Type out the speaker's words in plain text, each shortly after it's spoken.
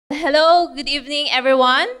Hello, good evening,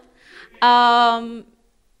 everyone.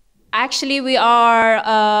 Actually,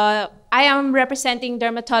 I am representing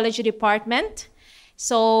Dermatology Department.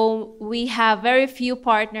 So we have very few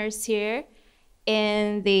partners here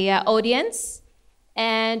in the audience.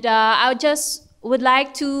 And I just would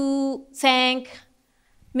like to thank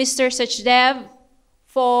Mr. Sachdev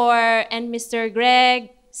and Mr.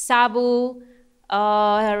 Greg, Sabu,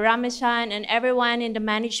 Rameshan, and everyone in the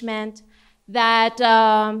management that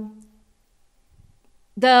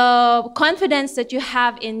the confidence that you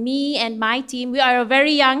have in me and my team. We are a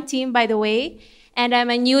very young team, by the way, and I'm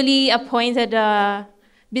a newly appointed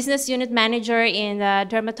business unit manager in the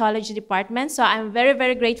dermatology department. So I'm very,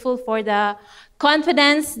 very grateful for the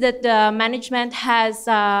confidence that the management has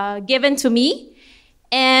given to me.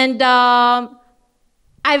 And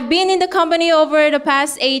I've been in the company over the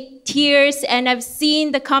past 8 years, and I've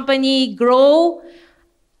seen the company grow.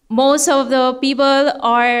 Most of the people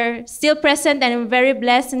are still present, and I'm very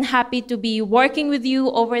blessed and happy to be working with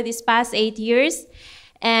you over these past 8 years,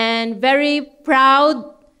 and very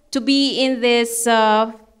proud to be in this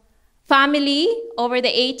family over the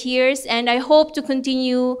 8 years. And I hope to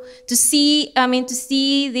continue to see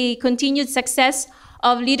the continued success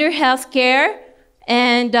of Leader Healthcare.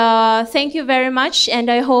 And thank you very much,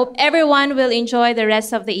 and I hope everyone will enjoy the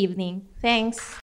rest of the evening. Thanks.